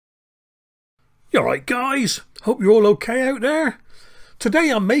You alright guys? Hope you're all okay out there. Today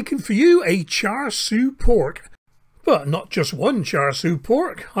I'm making for you a Char Siu Pork. But not just one Char Siu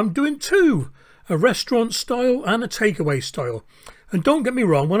Pork, I'm doing two. A restaurant style and a takeaway style. And don't get me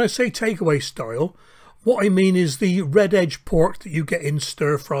wrong, when I say takeaway style, what I mean is the red edge pork that you get in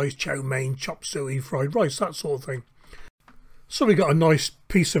stir fries, chow mein, chop suey, fried rice, that sort of thing. So we got a nice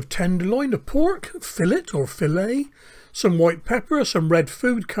piece of tenderloin of pork, fillet or fillet, some white pepper, some red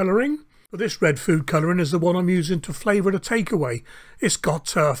food colouring. But this red food colouring is the one I'm using to flavour the takeaway. It's got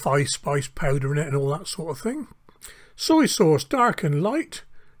 5 spice powder in it and all that sort of thing. Soy sauce, dark and light,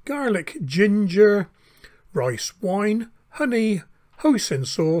 garlic, ginger, rice wine, honey, Hoisin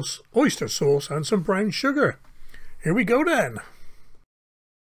sauce, oyster sauce and some brown sugar. Here we go then.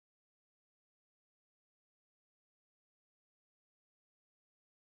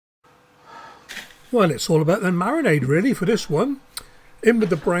 Well, it's all about the marinade really for this one. In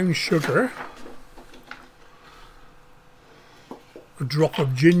with the brown sugar, a drop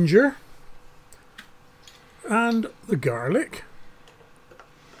of ginger and the garlic,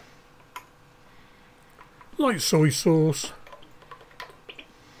 light soy sauce,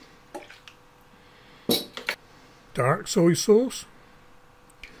 dark soy sauce,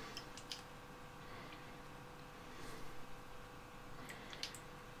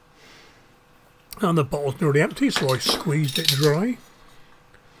 and the bottle's nearly empty so I squeezed it dry.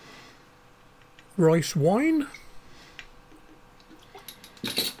 Rice wine,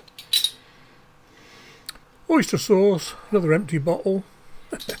 oyster sauce, another empty bottle,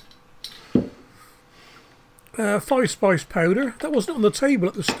 5 spice powder. That wasn't on the table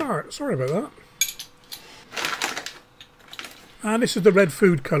at the start, sorry about that. And this is the red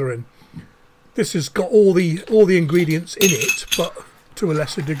food colouring. This has got all the ingredients in it, but to a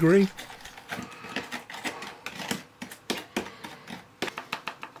lesser degree.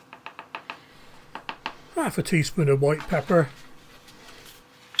 Half a teaspoon of white pepper,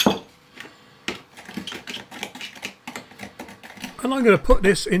 and I'm going to put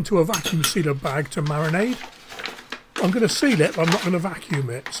this into a vacuum sealer bag to marinate. I'm going to seal it, but I'm not going to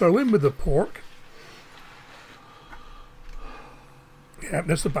vacuum it. So in with the pork. Yeah,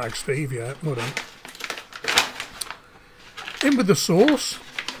 that's the bag, Steve. Yeah, well done. In with the sauce,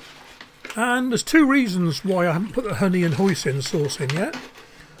 and there's 2 reasons why I haven't put the honey and hoisin sauce in yet.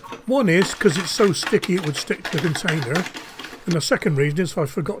 One is because it's so sticky it would stick to the container, and the second reason is I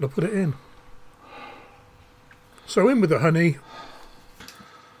forgot to put it in. So in with the honey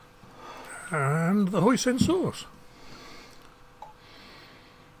and the hoisin sauce.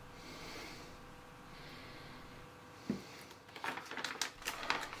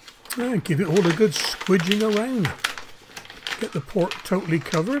 And give it all a good squidging around. Get the pork totally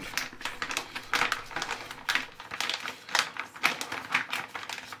covered.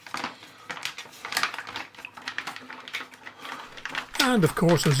 And of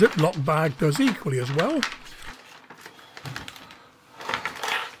course a Ziploc bag does equally as well.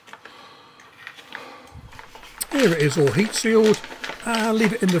 Here it is all heat sealed, and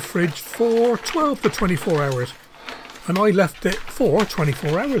leave it in the fridge for 12 to 24 hours. And I left it for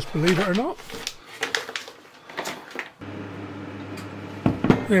 24 hours, believe it or not.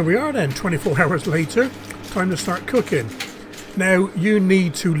 There we are then, 24 hours later, time to start cooking. Now you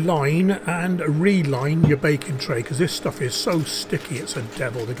need to line and reline your baking tray because this stuff is so sticky it's a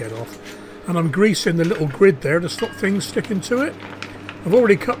devil to get off. And I'm greasing the little grid there to stop things sticking to it. I've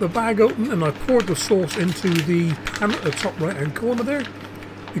already cut the bag open and I poured the sauce into the pan at the top right hand corner there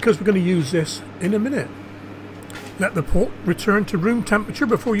because we're going to use this in a minute. Let the pork return to room temperature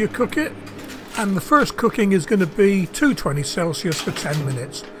before you cook it, and the first cooking is going to be 220 Celsius for 10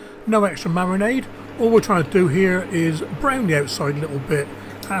 minutes. No extra marinade. All we're trying to do here is brown the outside a little bit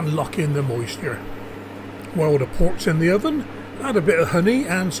and lock in the moisture. While the pork's in the oven, add a bit of honey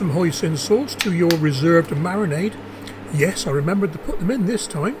and some hoisin sauce to your reserved marinade. Yes, I remembered to put them in this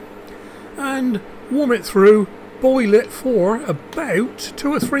time. And warm it through, boil it for about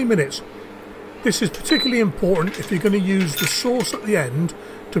 2 or 3 minutes. This is particularly important if you're going to use the sauce at the end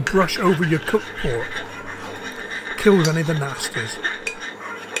to brush over your cooked pork. Kills any of the nasties.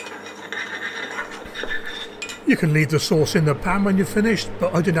 You can leave the sauce in the pan when you're finished,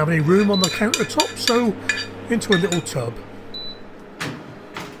 but I didn't have any room on the countertop, so into a little tub.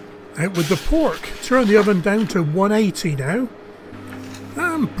 Out with the pork. Turn the oven down to 180 now,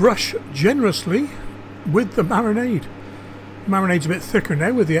 and brush generously with the marinade. Marinade's a bit thicker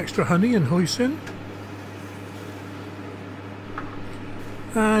now with the extra honey and hoisin.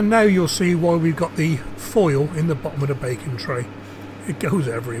 And now you'll see why we've got the foil in the bottom of the baking tray. It goes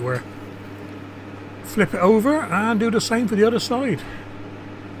everywhere. Flip it over and do the same for the other side.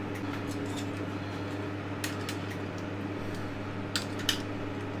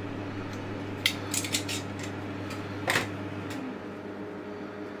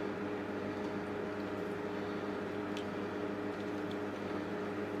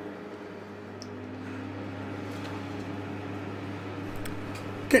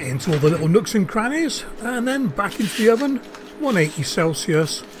 Get into all the little nooks and crannies and then back into the oven, 180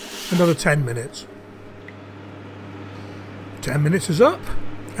 Celsius, another 10 minutes. 10 minutes is up,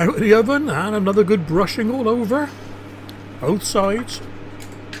 out of the oven, and another good brushing all over, both sides.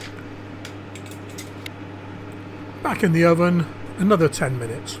 Back in the oven, another 10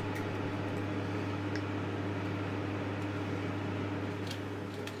 minutes.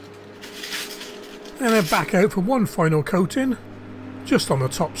 And then back out for one final coating, just on the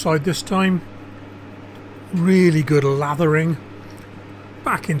top side this time. Really good lathering.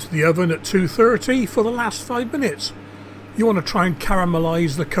 Back into the oven at 230 for the last 5 minutes. You want to try and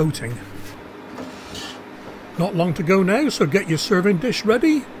caramelise the coating. Not long to go now, so get your serving dish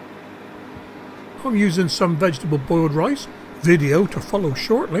ready. I'm using some vegetable boiled rice, video to follow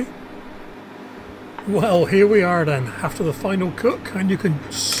shortly. Well, here we are then, after the final cook, and you can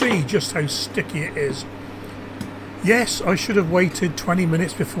see just how sticky it is. Yes, I should have waited 20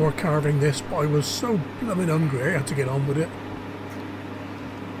 minutes before carving this, but I was so blooming hungry I had to get on with it.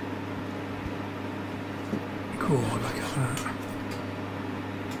 Cool, look at that.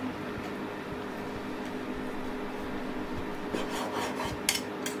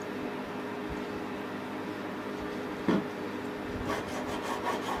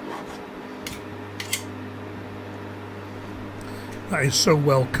 That is so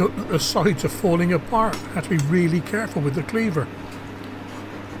well cooked that the sides are falling apart. I have to be really careful with the cleaver.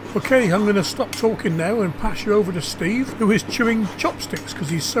 Okay, I'm going to stop talking now and pass you over to Steve, who is chewing chopsticks because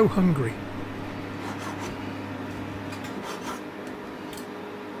he's so hungry.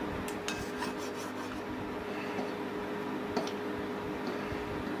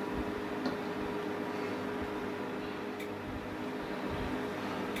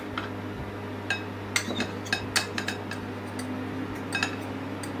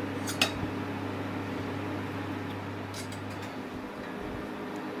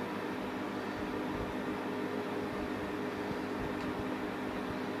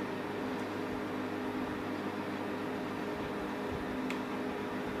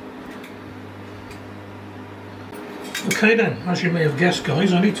 Okay then, as you may have guessed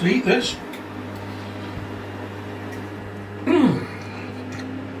guys, I need to eat this. A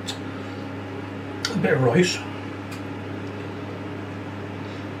bit of rice.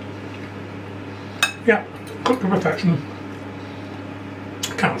 Yeah, cooked to perfection.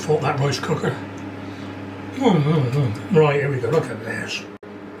 Can't fault that rice cooker. Right, here we go, look at this.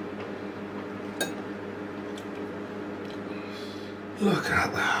 Look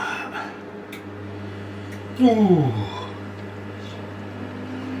at that. Ooh.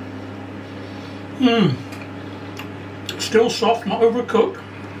 Still soft, not overcooked.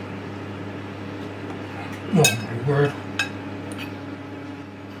 Oh my word.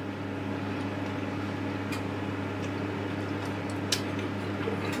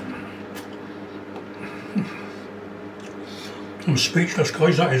 I'm speechless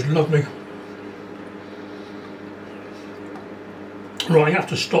guys, that is lovely. Right, I have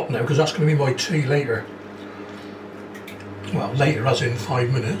to stop now because that's going to be my tea later. Well, later as in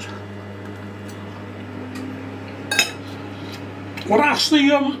 5 minutes. Well, that's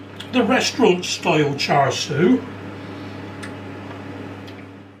the restaurant style char siu.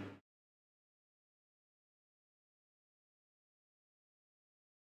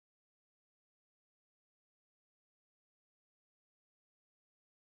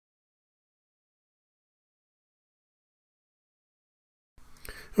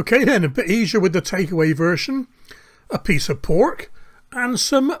 Okay then, a bit easier with the takeaway version. A piece of pork and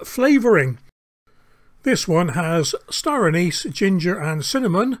some flavouring. This one has star anise, ginger and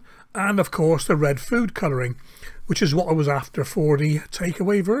cinnamon, and of course the red food colouring, which is what I was after for the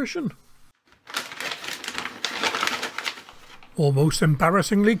takeaway version. Almost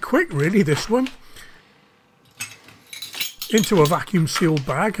embarrassingly quick really, this one. Into a vacuum sealed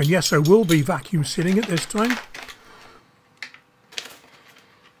bag, and yes, I will be vacuum sealing it this time.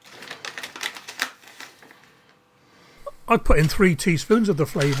 I put in 3 teaspoons of the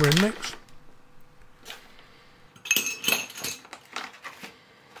flavouring mix.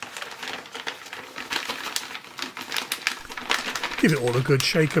 Give it all a good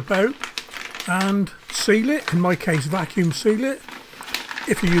shake about and seal it, in my case vacuum seal it.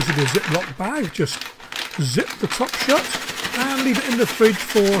 If you're using a Ziploc bag, just zip the top shut and leave it in the fridge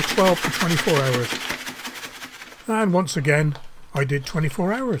for 12 to 24 hours. And once again, I did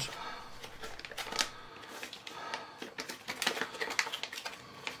 24 hours.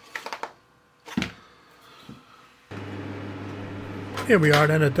 Here we are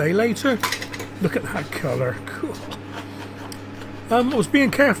then a day later. Look at that colour. Cool. I was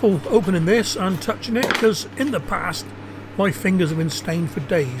being careful opening this and touching it because in the past My fingers have been stained for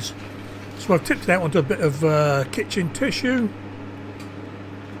days. So I've tipped it out onto a bit of kitchen tissue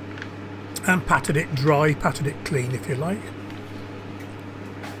and patted it dry, patted it clean if you like.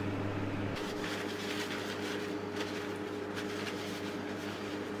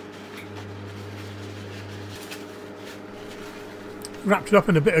 Wrapped it up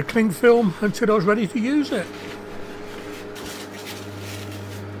in a bit of cling film until I was ready to use it.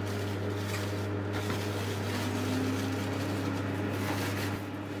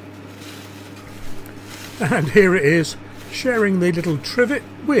 And here it is, sharing the little trivet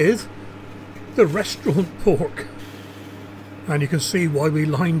with the restaurant pork. And you can see why we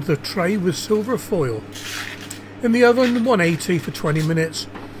lined the tray with silver foil. In the oven, 180 for 20 minutes.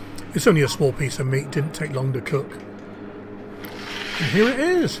 It's only a small piece of meat, didn't take long to cook. And here it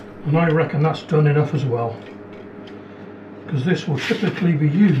is. And I reckon that's done enough as well, because this will typically be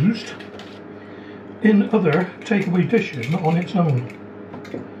used in other takeaway dishes, not on its own.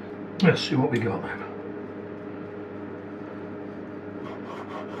 Let's see what we got then.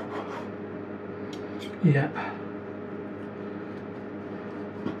 Yep.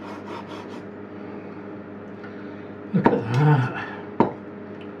 Look at that.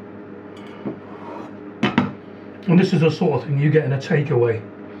 And this is the sort of thing you get in a takeaway.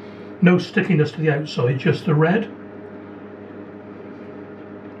 No stickiness to the outside, just the red.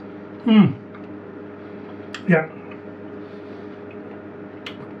 Yeah.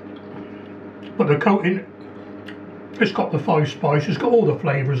 But the coating, it's got the 5 spices, it's got all the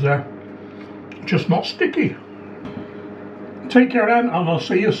flavours there. Just not sticky. Take care then, and I'll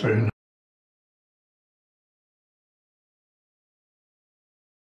see you soon.